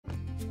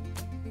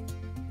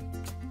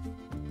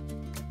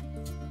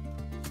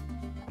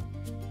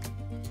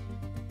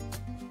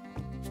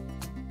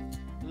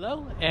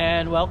Hello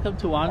and welcome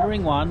to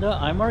Wandering Wanda.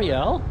 I'm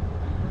Ariel.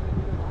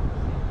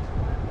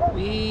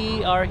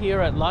 We are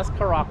here at Las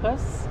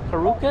Caracas.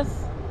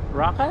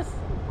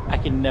 I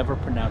can never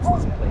pronounce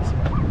this place.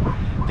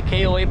 The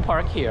KOA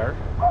Park here.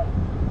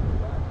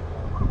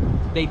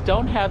 They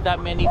don't have that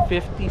many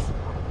 50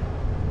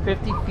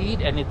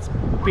 feet, and it's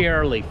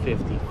barely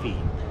 50 feet.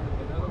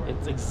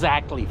 It's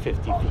exactly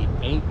 50 feet,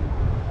 maybe.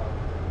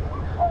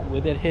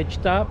 With it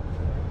hitched up,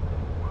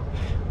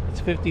 it's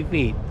 50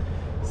 feet.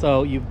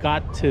 So you've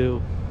got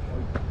to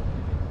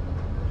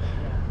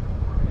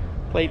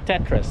play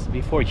Tetris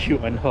before you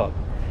unhook.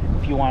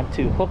 If you want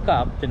to hook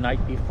up the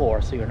night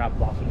before so you're not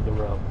blocking the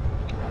road.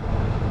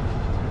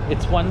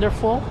 It's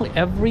wonderful.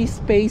 Every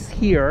space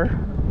here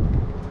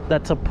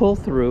that's a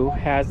pull-through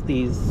has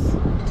these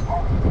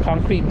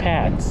concrete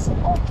pads.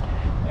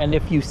 And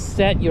if you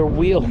set your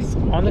wheels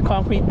on the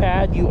concrete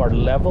pad, you are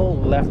level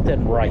left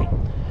and right.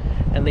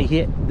 And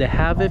they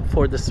have it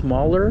for the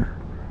smaller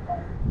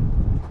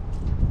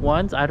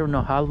ones. I don't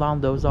know how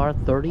long those are,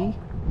 30,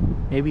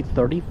 maybe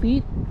 30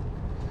 feet,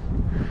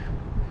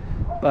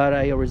 but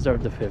I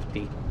reserved the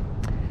 50.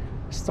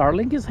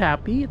 Starlink is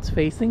happy. It's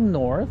facing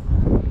north.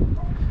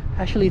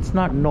 Actually, it's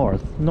not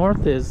north.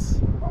 North is,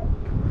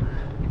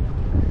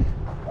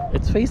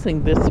 it's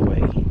facing this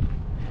way,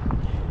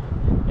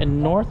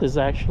 and north is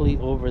actually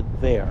over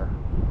there.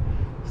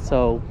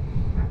 So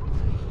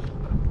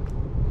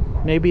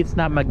maybe it's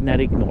not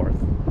magnetic north,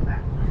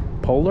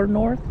 polar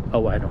north.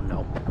 Oh, I don't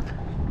know.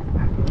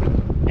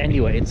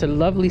 Anyway, it's a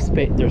lovely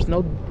space. There's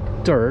no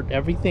dirt.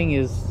 Everything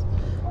is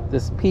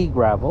this pea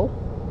gravel.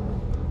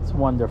 It's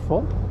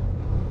wonderful.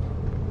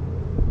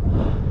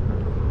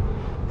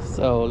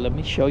 So let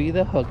me show you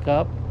the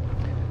hookup.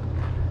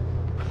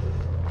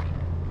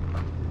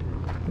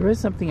 There is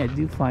something I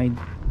do find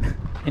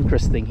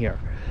interesting here.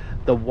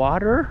 The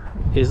water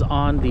is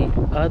on the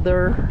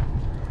other,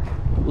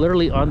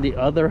 literally on the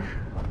other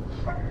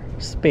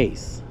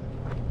space.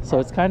 So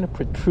it's kind of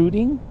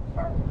protruding.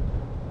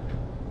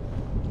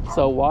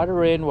 So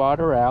water in,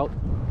 water out.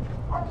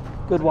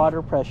 Good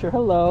water pressure.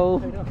 Hello.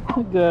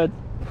 Good.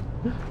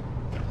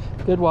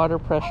 Good water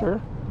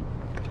pressure.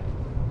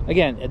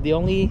 Again, the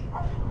only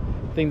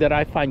thing that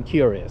I find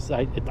curious,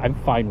 I'm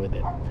fine with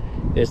it,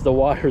 is the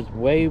water's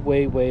way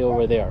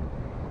over there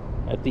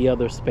at the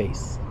other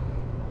space.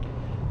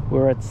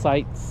 We're at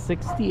site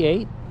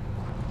 68.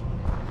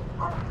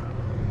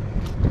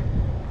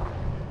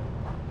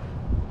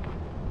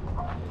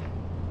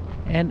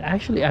 And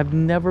actually, I've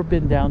never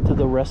been down to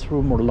the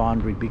restroom or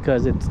laundry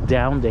because it's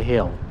down the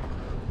hill.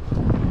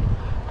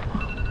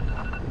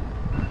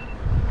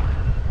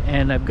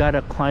 And I've got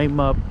to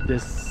climb up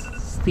this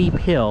steep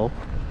hill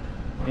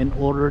in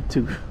order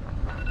to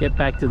get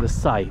back to the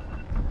site.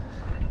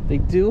 They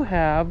do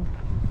have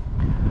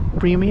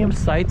premium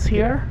sites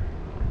here,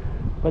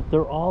 but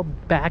they're all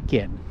back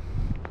in.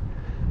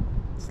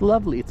 It's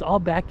lovely. It's all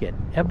back in.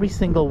 Every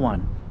single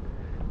one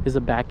is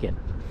a back in.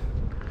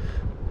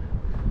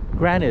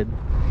 Granted,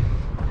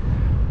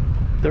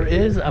 there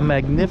is a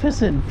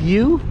magnificent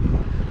view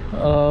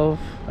of,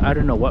 I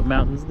don't know what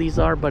mountains these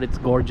are, but it's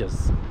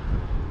gorgeous.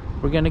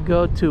 We're gonna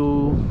go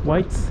to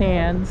White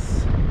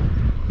Sands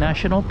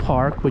National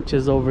Park, which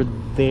is over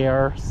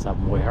there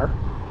somewhere.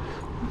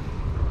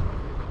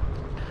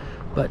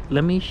 But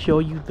let me show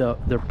you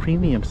the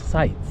premium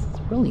sites. It's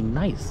really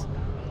nice.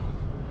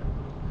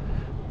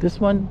 This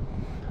one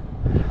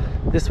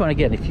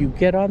again, if you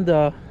get on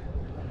the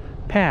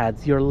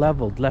pads, you're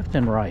leveled left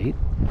and right.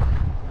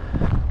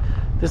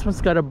 This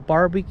one's got a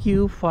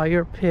barbecue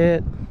fire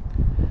pit,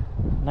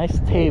 nice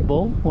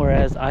table,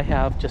 whereas I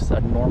have just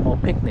a normal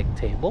picnic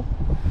table.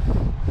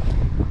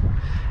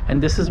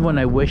 And this is when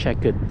I wish I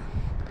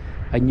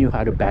knew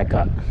how to back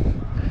up,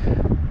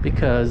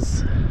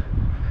 because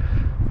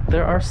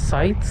there are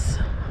sites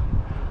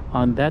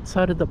on that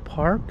side of the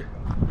park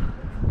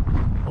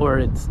where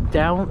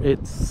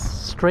it's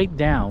straight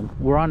down.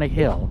 We're on a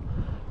hill.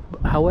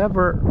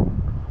 However,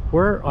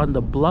 we're on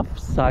the bluff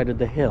side of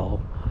the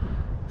hill,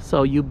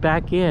 so you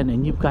back in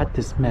and you've got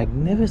this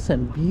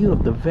magnificent view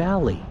of the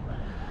valley.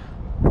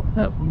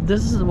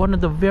 This is one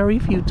of the very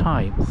few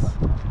times,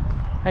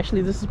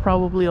 actually this is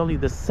probably only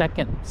the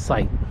second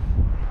site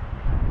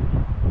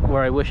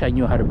where I wish I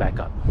knew how to back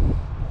up.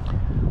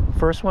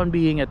 First one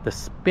being at the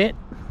Spit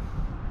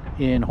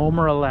in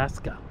Homer,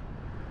 Alaska,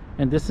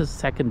 and this is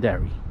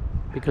secondary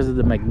because of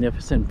the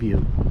magnificent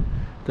view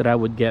that I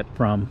would get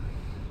from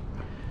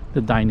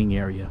the dining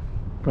area,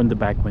 from the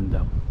back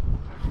window.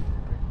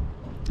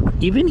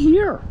 Even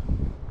here,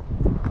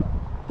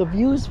 the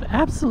view is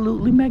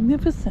absolutely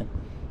magnificent.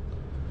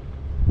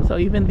 So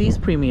even these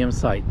premium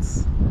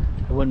sites,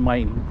 I wouldn't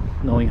mind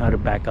knowing how to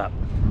back up.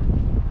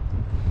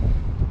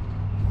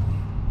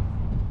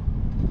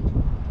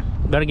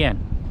 But again,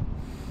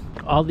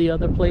 all the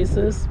other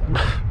places,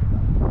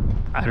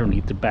 I don't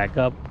need to back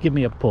up. Give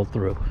me a pull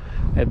through.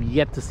 I have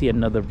yet to see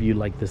another view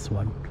like this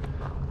one.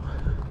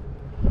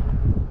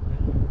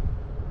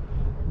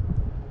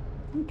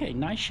 Okay,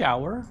 nice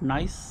shower,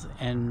 nice,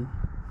 and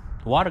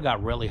the water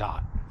got really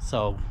hot,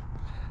 so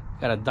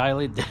Gotta dial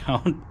it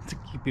down to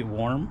keep it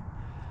warm.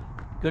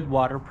 Good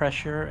water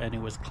pressure, and it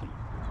was clean.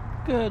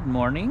 Good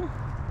morning.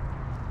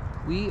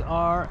 We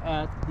are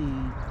at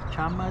the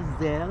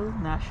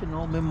Chamazel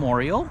National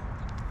Memorial.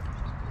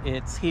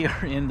 It's here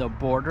in the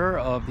border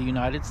of the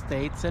United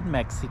States and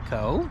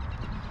Mexico.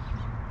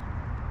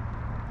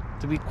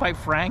 To be quite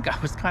frank,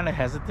 I was kind of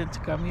hesitant to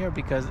come here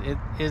because it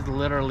is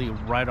literally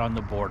right on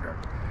the border.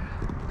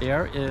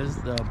 There is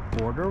the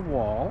border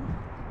wall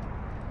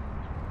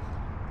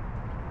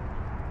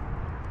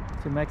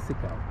to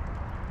Mexico.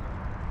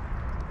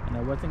 And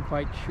I wasn't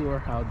quite sure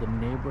how the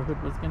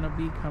neighborhood was going to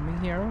be coming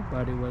here,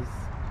 but it was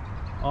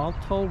all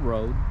toll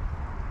road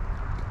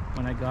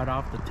when I got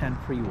off the 10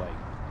 freeway.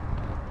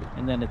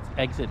 And then it's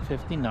exit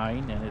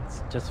 59 and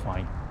it's just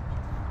fine.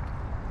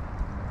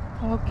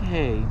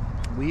 Okay,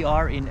 we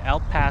are in El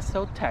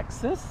Paso,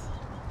 Texas.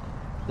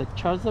 The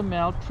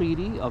Cozumel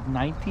Treaty of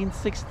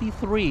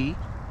 1963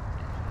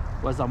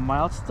 was a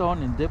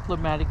milestone in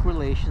diplomatic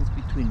relations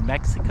between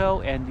Mexico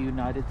and the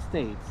United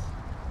States,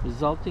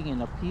 resulting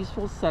in a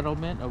peaceful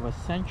settlement of a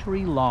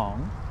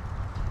century-long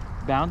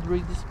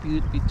boundary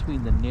dispute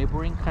between the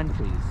neighboring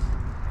countries.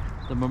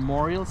 The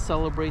memorial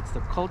celebrates the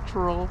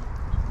culture of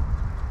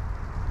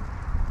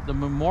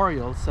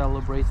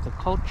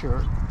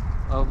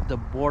the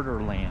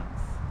borderlands.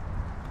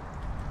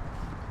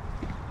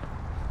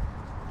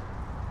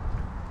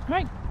 All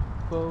right,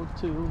 go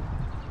to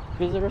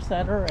visitor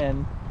center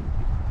and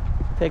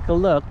take a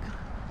look.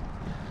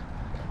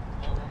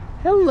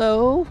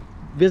 Hello.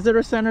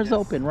 Visitor center's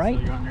open, right?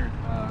 So you're on your,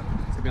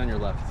 to be on your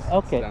left.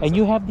 Okay, and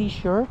you have these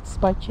shirts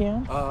by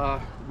chance?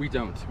 We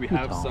don't. We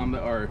have some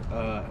that are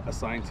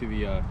assigned to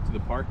the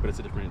park, but it's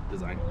a different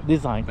design.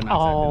 But not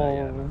Oh, exactly that,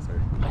 yeah, no,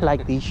 sorry. I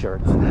like these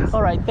shirts.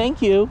 All right,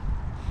 thank you.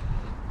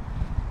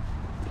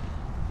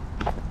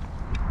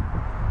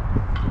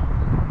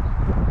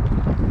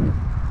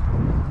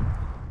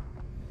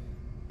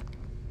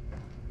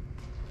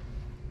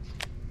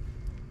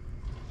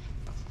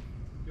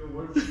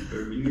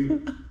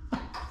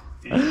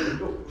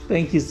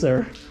 Thank you,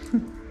 sir.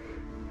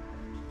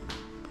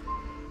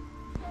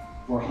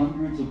 For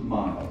hundreds of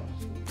miles.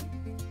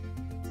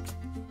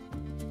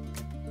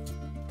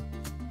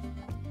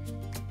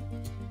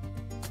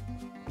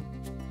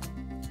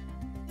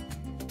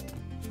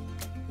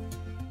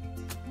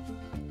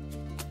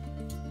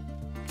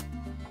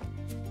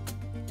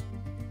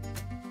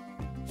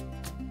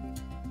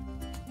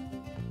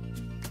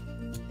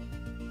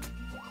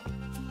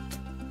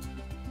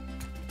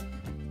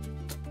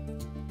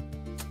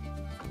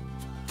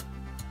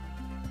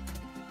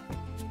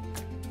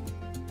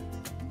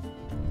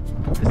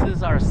 This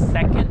is our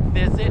second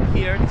visit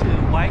here to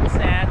White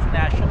Sands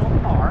National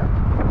Park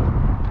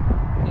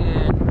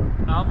in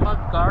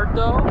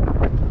Alamogordo,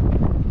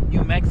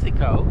 New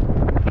Mexico.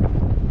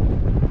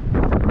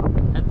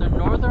 At the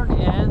northern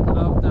end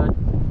of the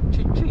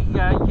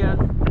Chichiyayan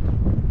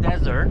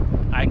Desert,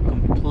 I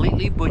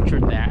completely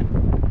butchered that,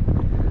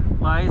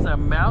 lies a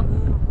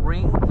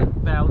mountain-ringed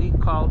valley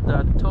called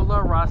the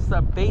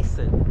Tularosa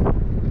Basin.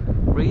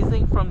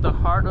 Rising from the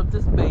heart of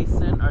this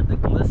basin are the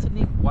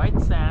glistening white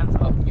sands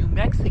of New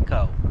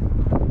Mexico.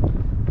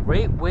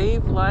 Great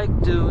wave-like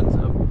dunes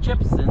of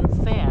gypsum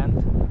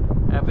sand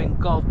have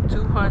engulfed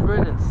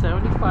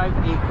 275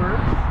 acres.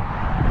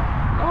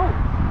 Oh!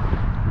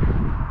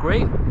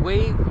 Great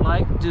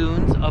wave-like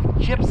dunes of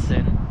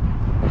gypsum.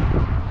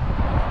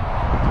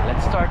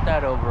 Let's start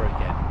that over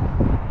again.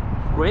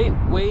 Great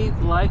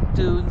wave-like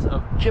dunes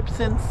of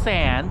gypsum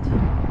sand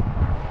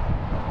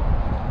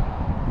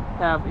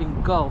have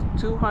engulfed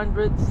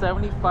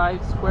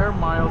 275 square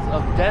miles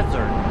of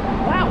desert.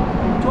 Wow,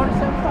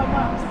 275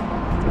 miles.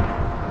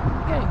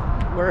 Okay,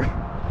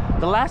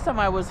 the last time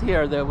I was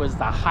here, there was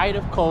the height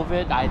of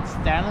COVID. I'd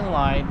stand in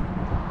line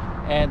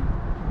and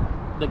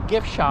the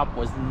gift shop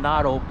was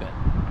not open.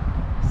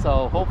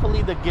 So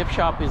hopefully the gift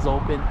shop is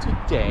open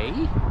today.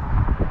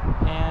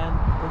 And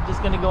we're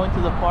just gonna go into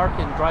the park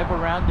and drive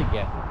around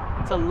again.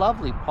 It's a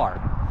lovely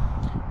park.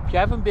 If you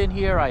haven't been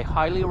here, I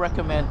highly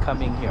recommend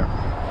coming here.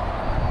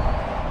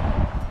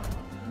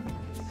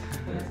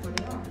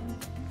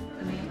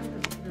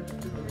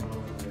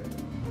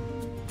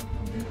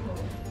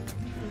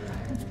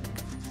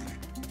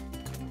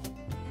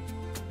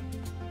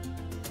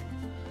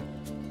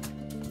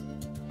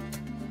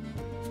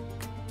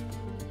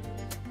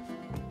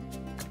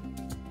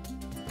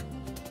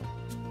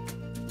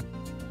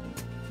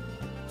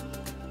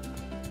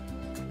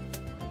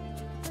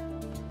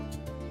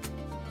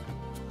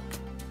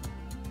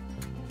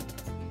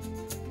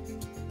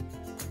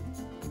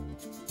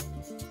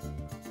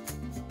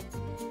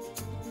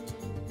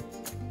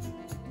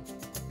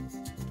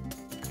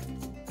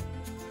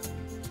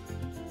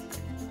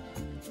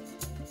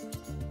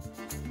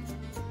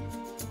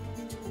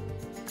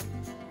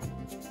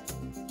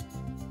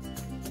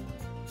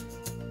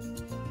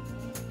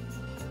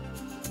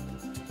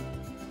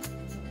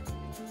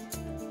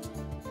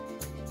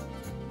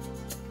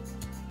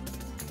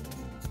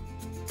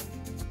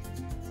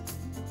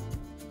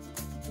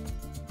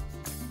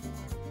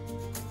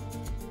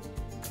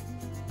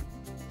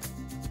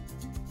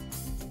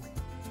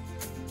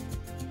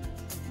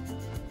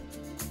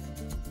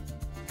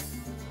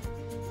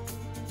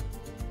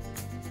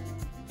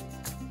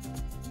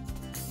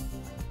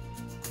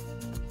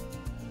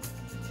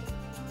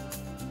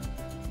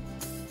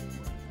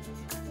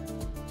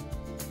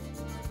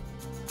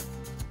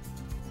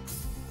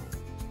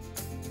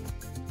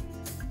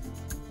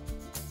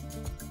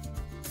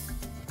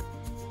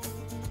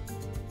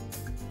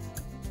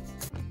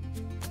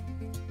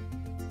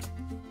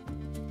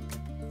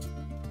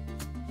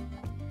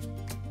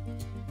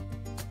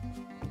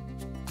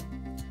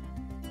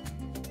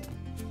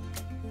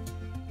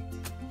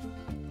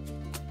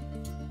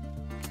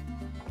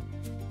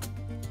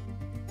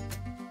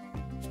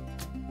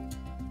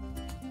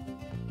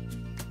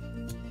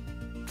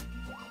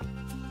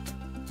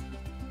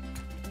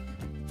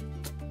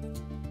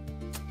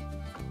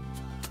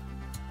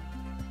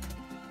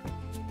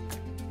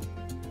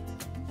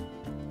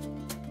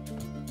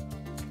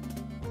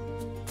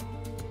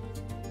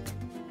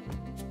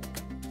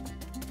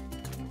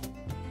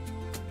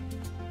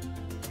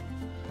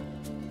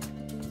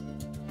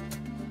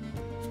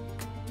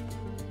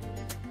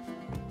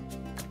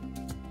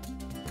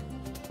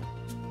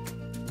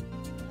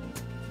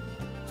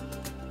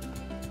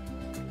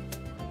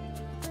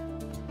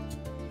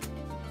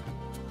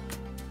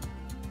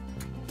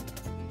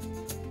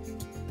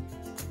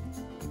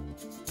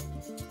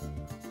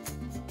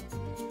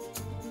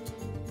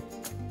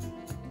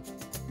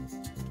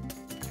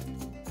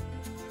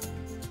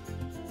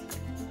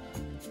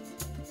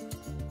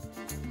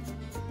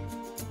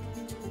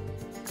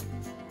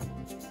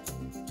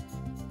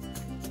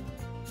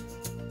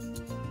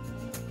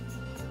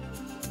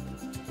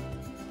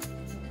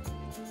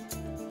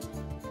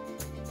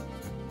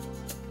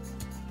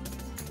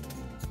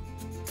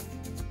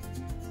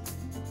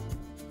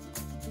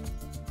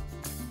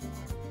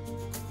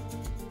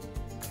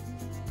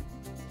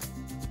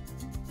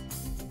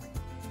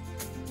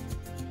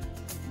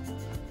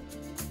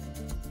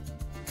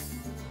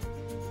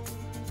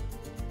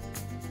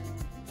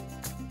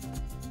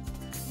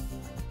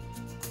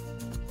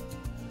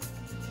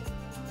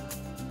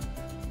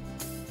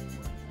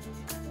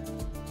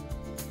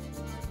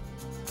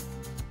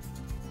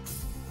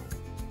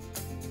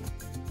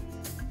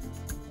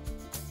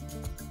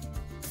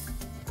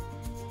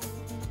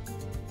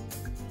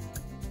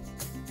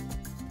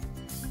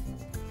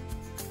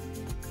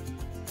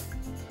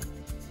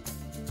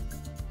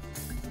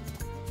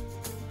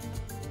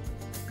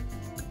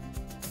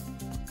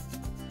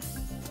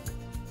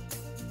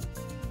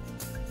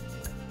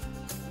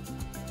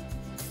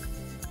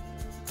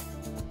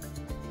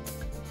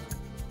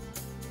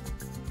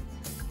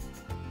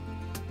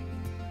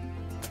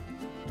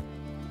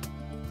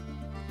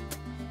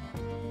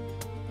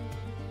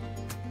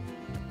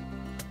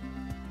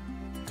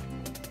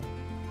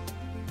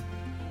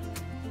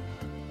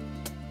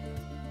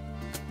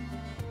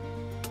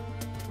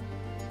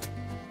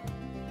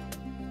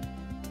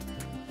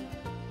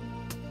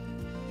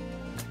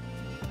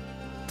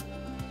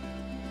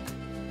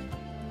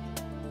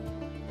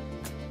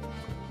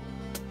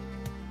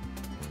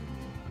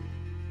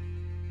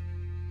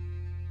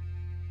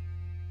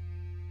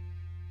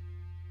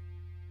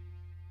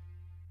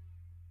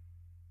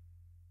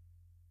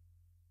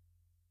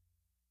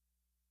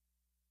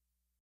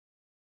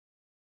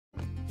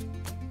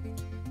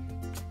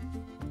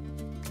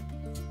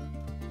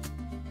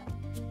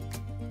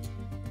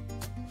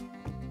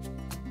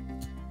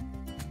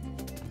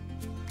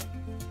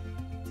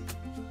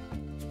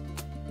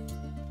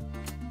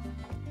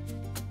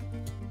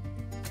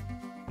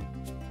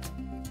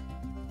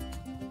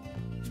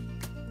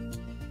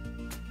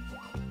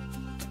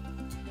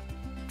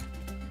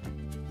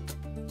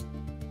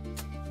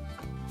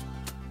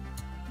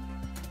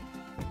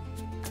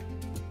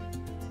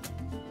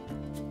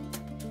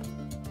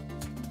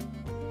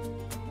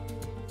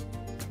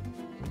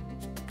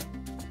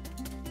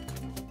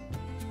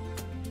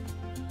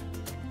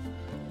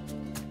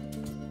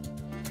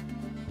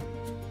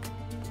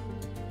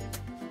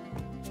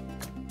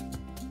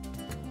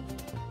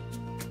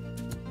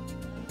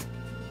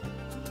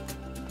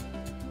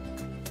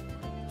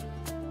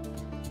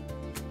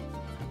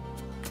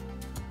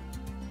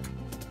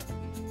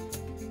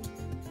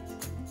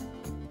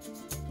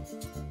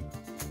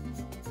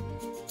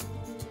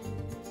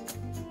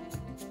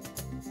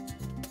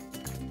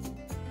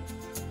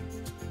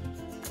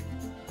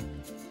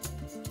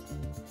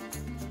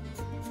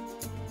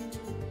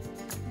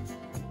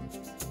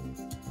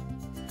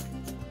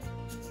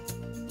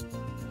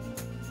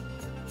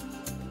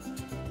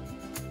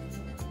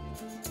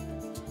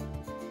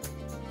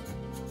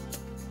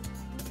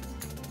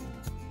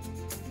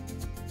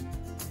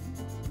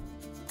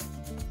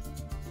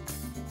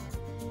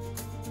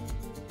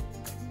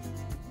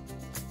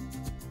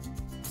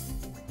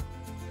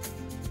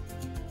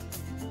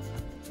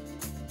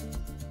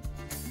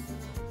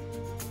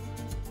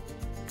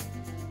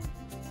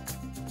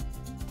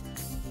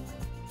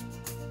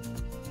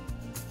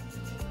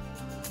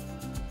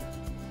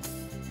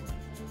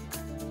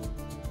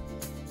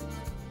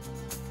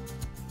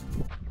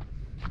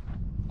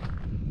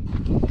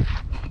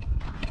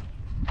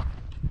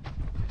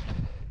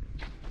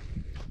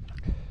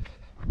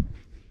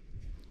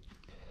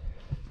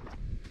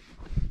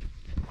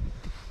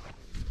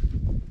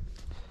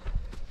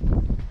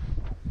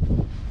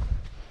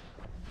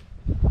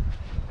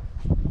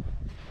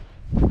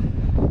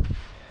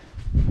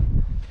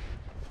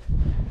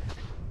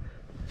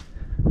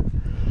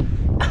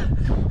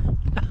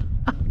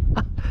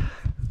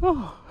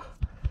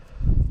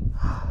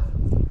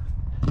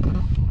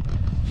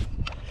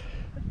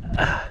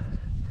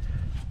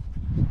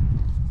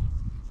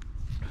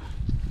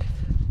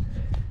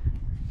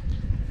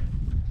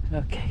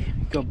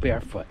 go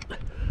barefoot.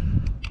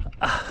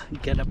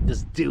 Get up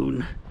this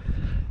dune.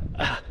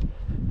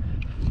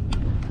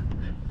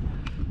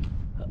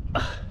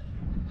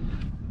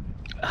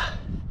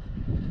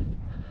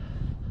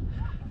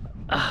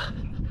 Oh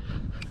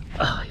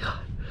my God.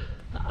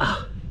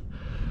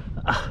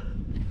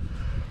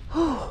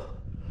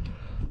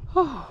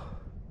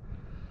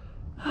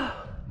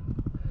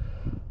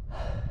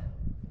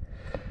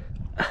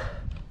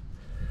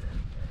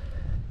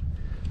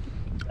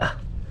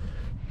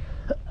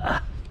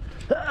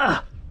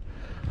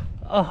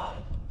 Oh.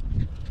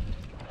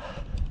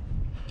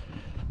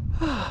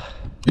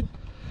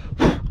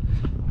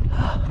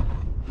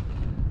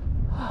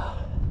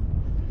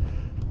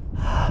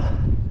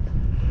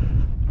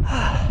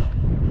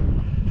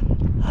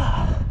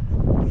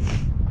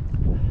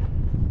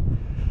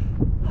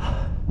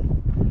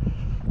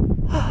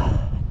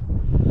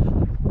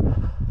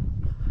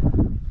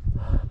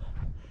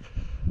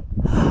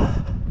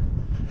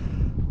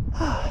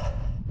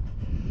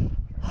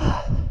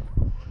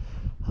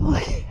 Holy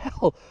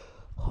hell.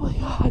 Oh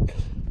my God.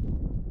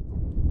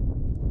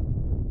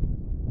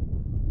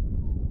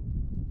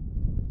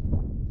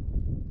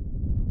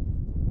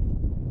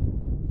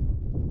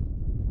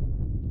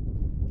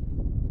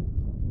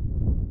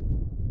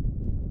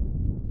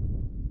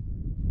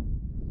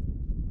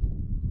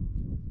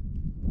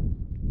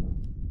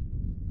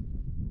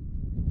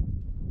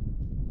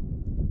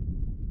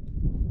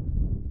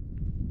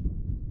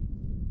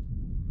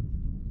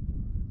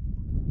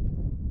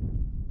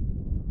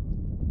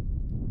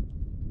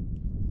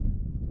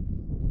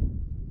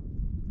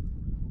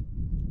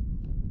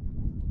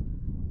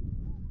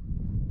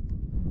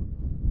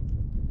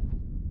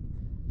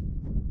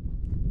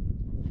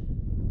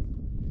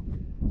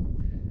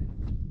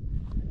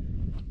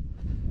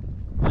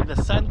 When the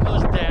sun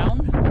goes down,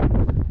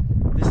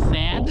 the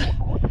sand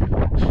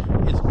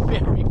is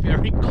very,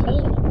 very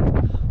cold.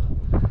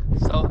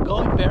 So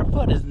going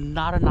barefoot is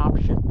not an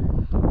option.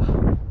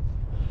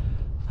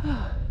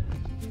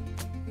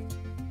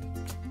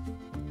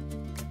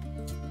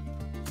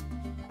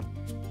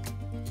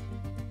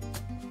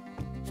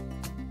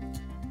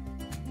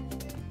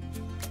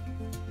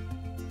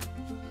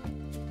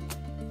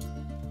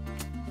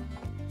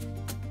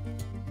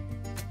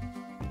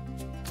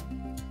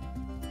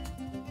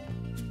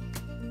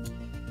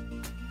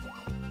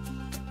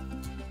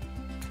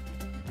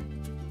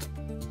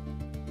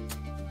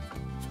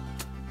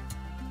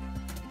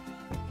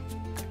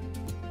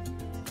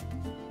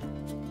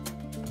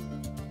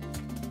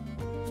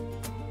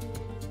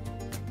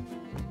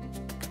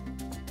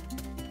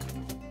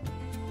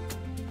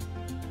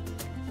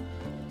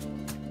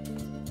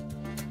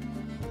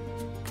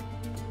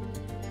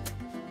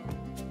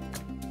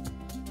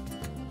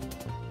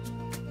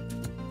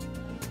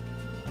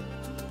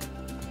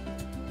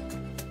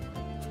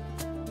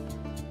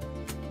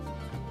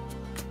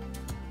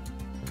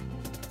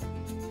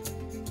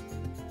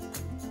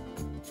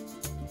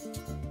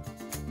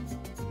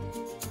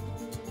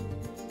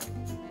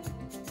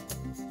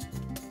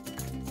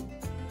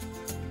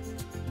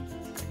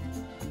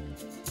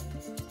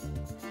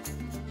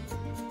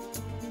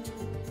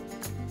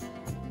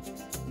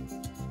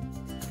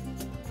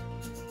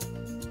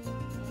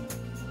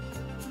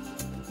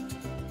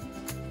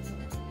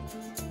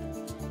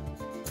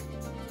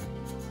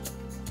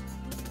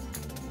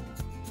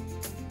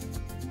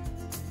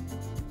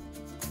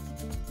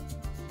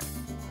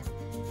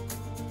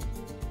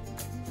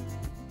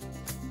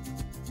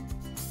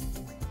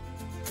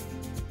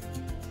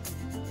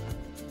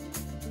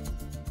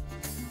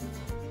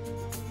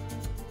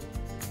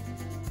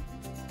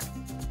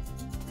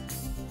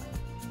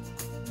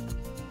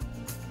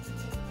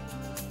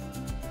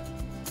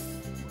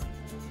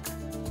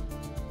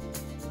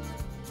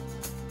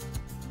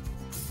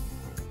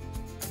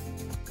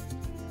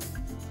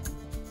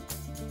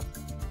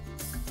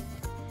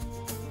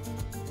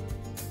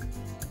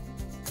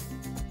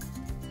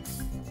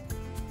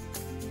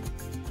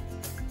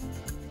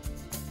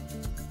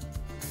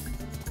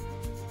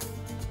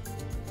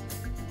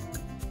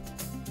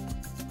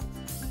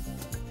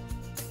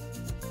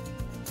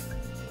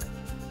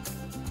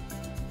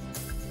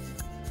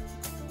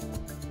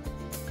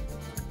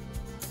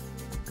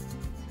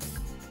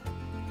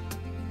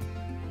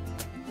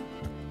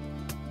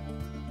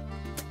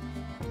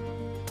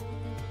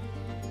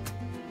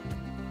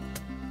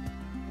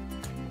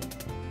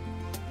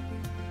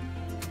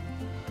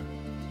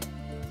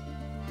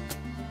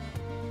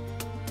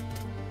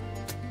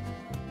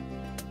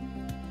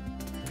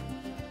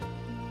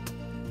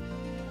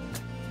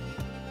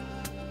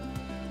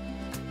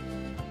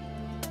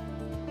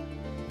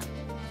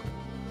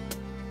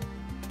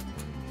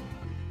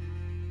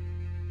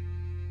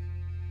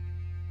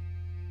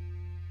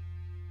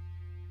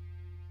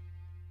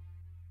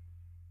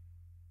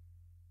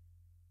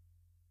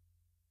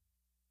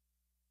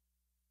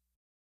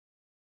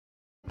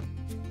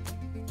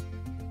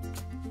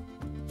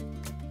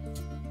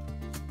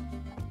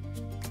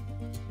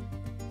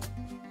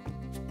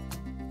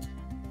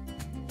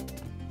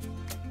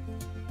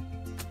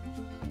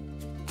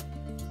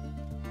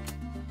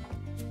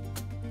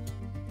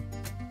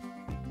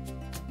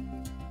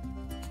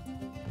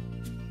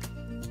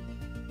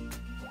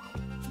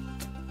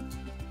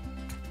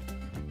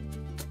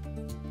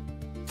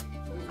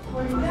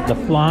 The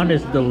flan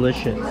is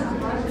delicious.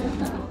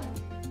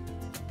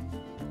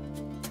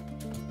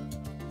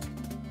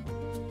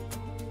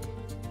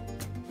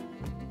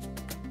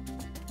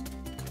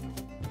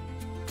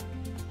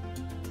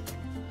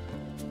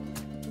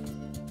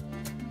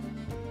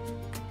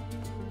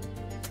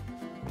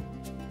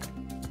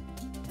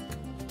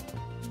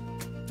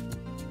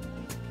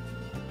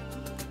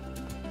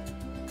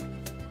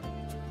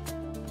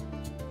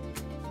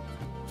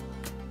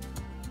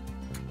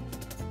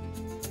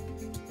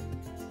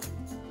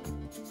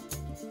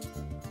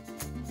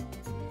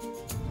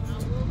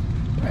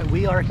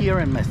 We are here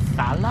in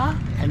Masala,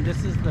 and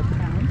this is the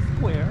town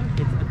square.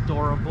 It's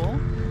adorable.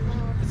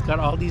 It's got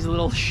all these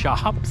little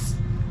shops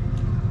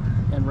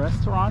and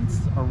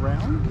restaurants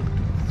around.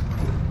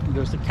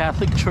 There's a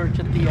Catholic church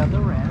at the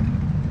other end,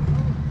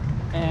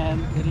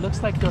 and it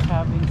looks like they're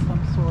having some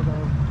sort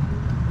of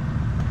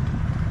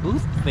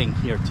booth thing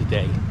here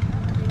today.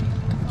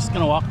 I'm just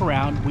gonna walk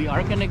around. We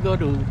are gonna go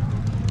to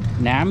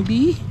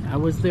Nambi. I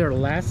was there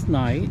last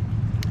night,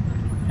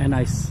 and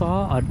I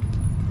saw an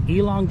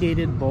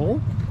elongated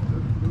bowl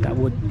that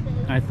would,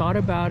 I thought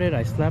about it,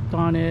 I slept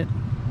on it,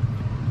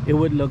 it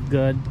would look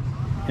good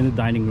in the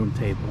dining room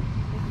table.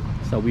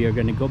 So we are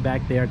going to go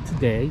back there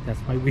today. That's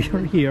why we are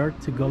here,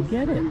 to go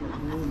get it.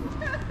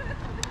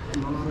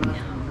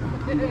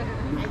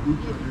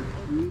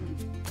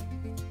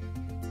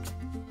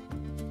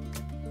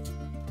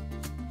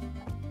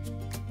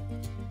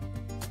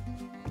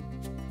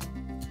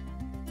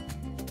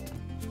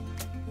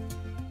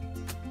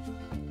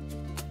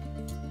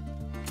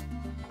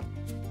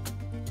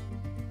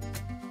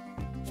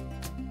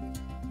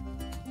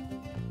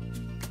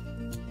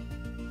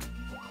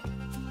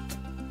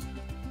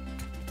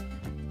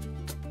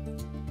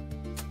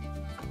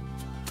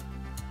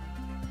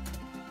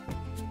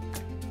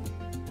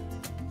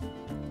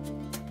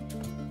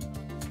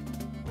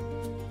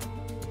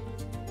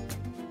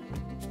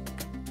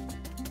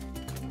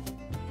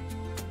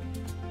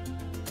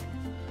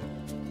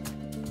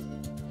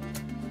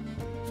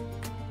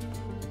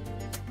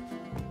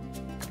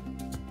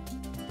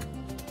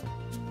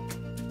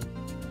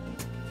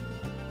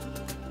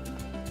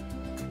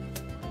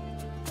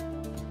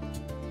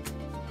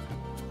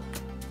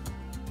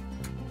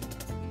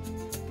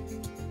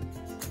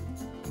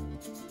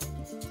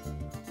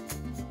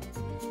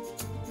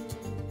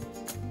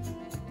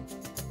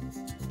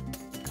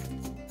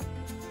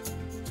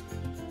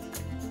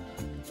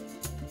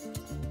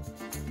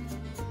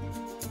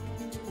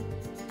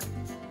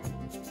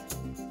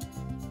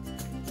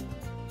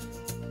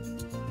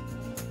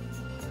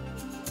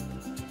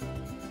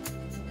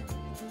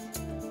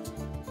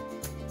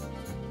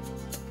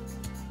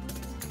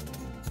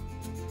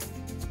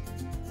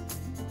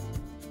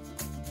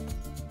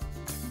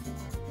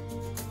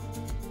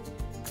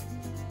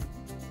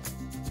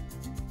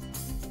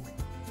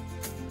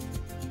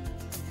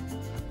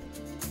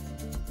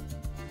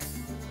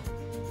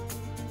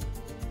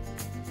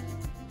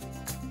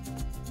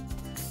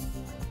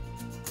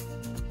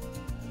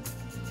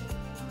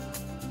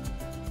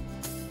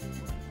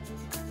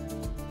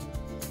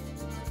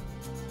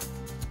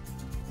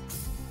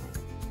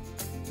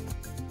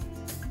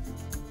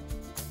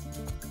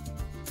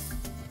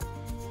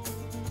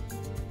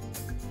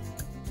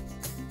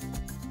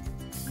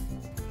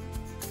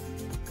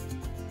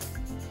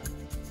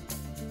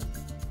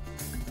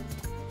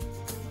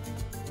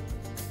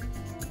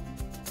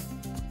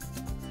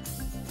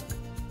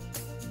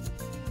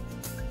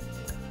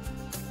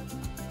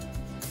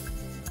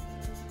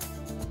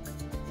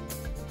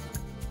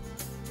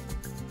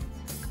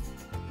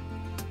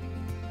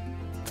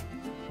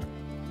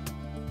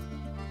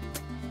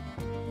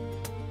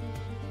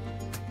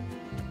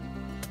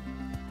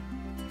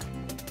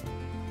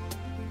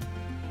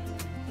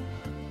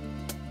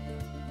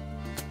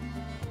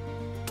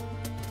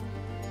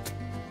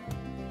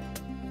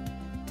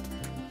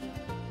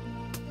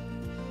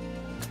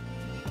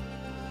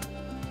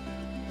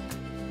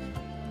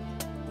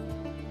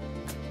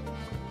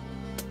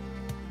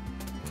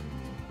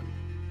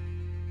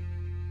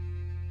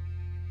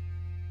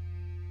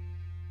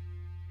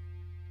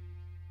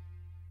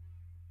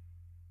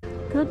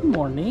 Good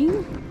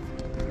morning.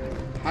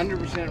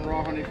 100%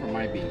 raw honey from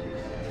my bees.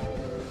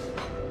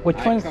 Which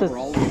one's this? I cover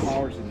all the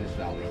flowers in this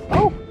valley.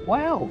 Oh,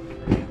 wow.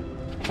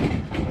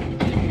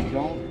 If you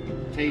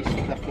don't taste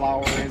the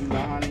flower in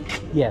the honey,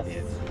 yes,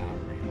 it's not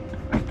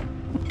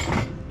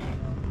real.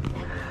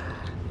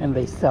 And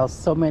they sell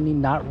so many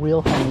not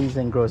real honeys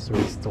in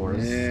grocery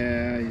stores.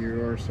 Yeah,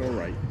 you are so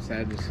right.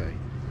 Sad to say.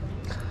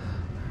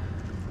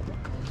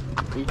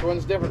 Each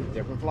one's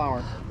different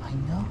flower. I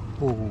know.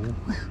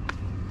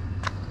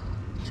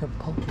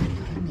 Chipotle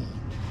honey,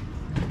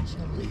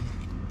 chili.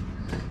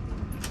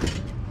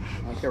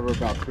 I cover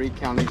about 3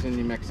 counties in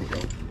New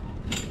Mexico.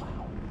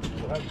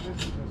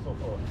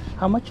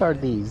 How much are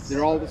these?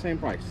 They're all the same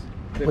price.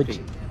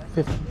 15.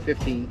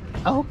 15.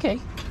 Oh, okay.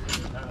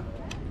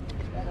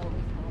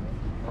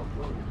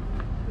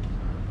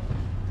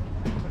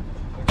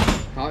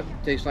 Cotton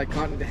tastes like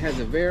cotton. It has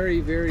a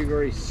very, very,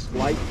 very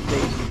slight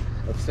taste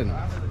of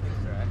cinnamon.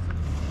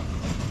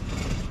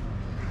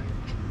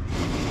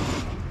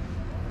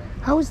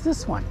 How is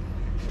this one?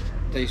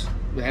 It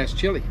has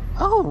chili.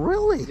 Oh,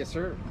 really? Yes,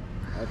 sir.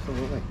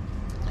 Absolutely.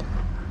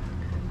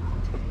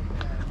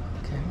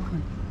 Okay.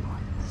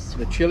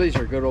 The chilies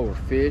are good over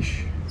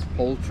fish,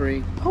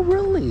 poultry, Oh,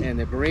 really? and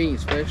the green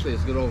especially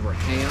is good over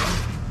ham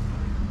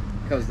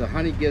because the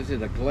honey gives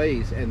it a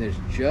glaze, and there's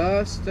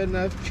just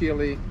enough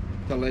chili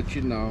to let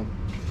you know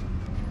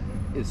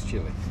it's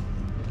chili.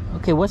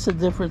 Okay, what's the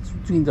difference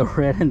between the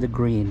red and the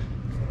green?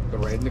 The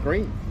red and the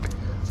green.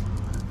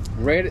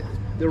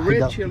 The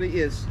red chili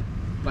is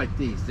like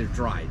these, they're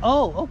dried.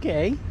 Oh,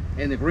 okay.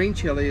 And the green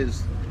chili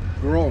is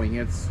growing,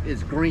 it's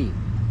green,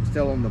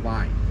 still on the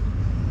vine.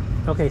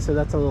 Okay, so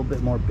that's a little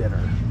bit more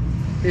bitter.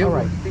 It All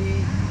right. would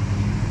be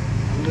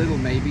a little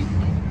maybe.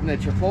 And the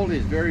chipotle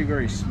is very,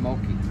 very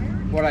smoky.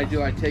 What I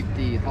do, I take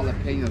the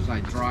jalapenos and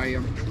I dry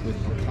them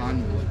with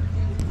pecan wood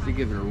to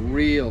give it a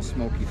real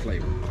smoky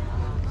flavor.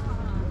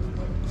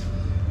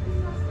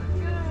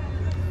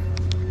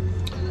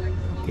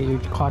 Okay, you're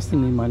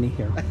costing me money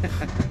here.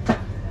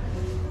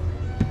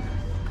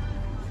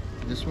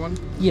 This one?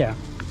 Yeah.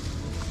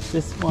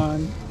 This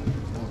one,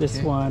 this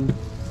Okay. one,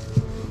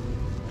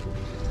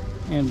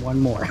 and one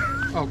more.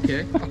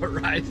 Okay, all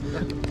right.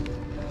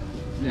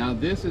 Now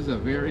this is a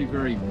very,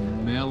 very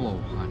mellow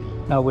honey.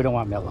 No, we don't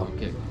want mellow.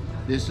 Okay,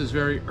 this is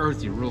very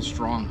earthy, real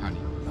strong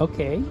honey.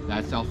 Okay.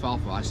 That's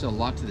alfalfa. I sell a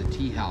lot to the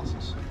tea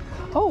houses.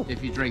 Oh,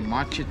 If you drink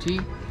matcha tea,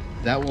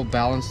 that will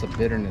balance the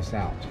bitterness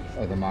out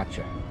of the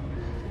matcha.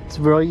 it's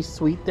really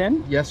sweet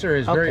then? Yes, sir.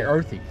 It's very Okay.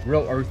 earthy,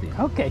 real earthy.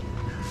 Okay.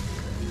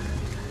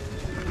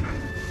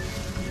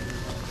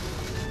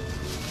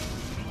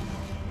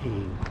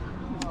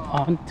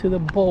 Onto the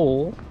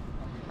bowl.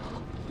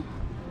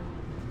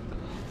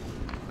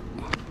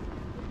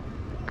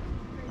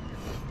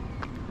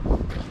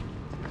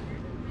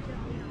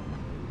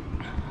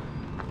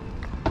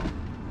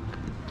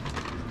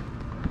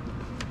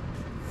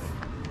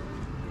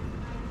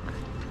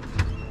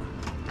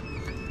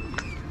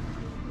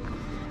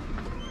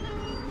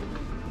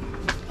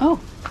 Oh.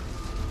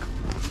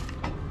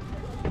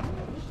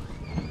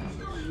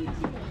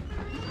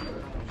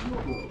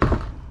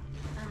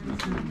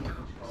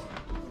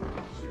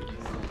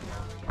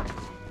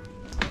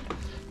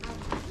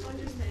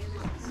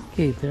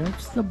 Okay,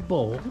 there's the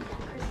bowl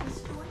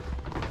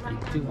I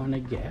do want to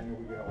get.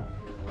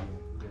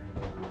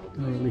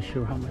 Not really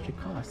sure how much it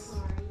costs.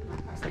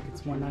 Looks like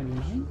it's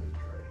 $1.99.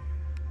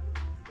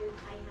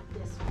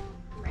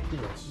 Yeah,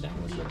 that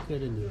would look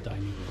good in the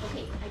dining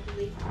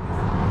room.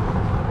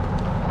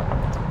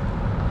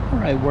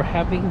 Alright, we're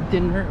having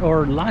dinner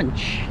or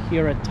lunch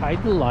here at Thai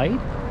Delight,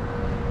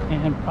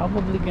 and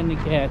probably gonna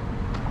get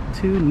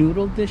 2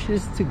 noodle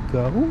dishes to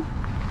go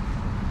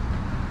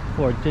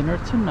for dinner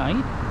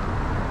tonight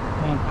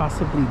and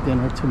possibly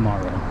dinner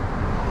tomorrow.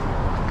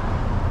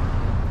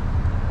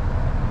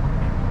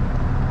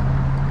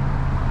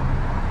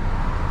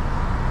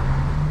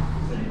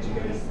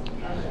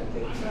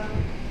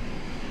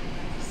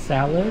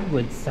 Salad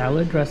with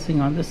salad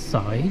dressing on the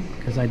side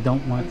because I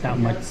don't want that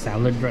much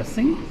salad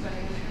dressing.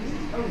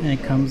 And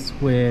it comes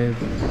with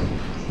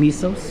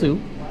miso soup.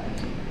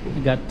 I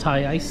got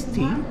Thai iced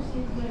tea.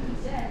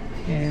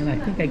 And I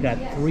think I got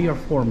 3 or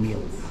 4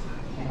 meals.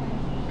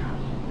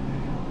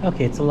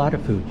 Okay, it's a lot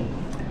of food.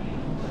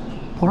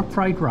 Pork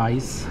fried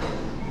rice.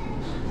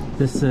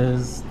 This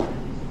is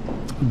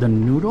the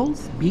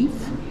noodles, beef,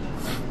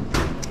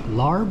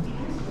 larb,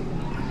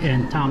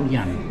 and tom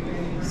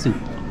yum soup,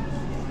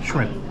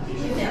 shrimp.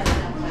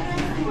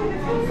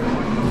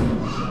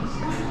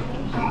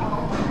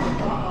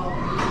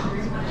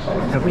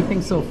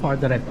 Everything so far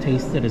that I've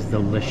tasted is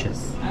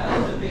delicious.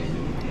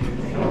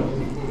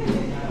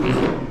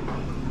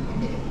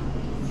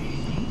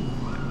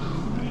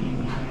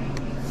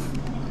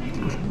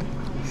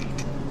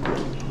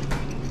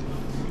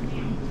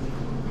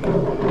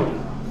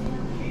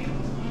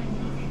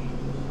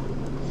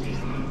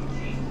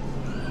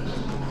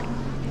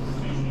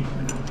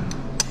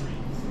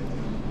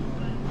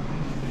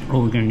 Oh,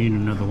 we're gonna need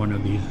another one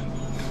of these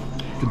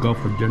to go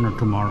for dinner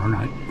tomorrow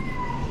night.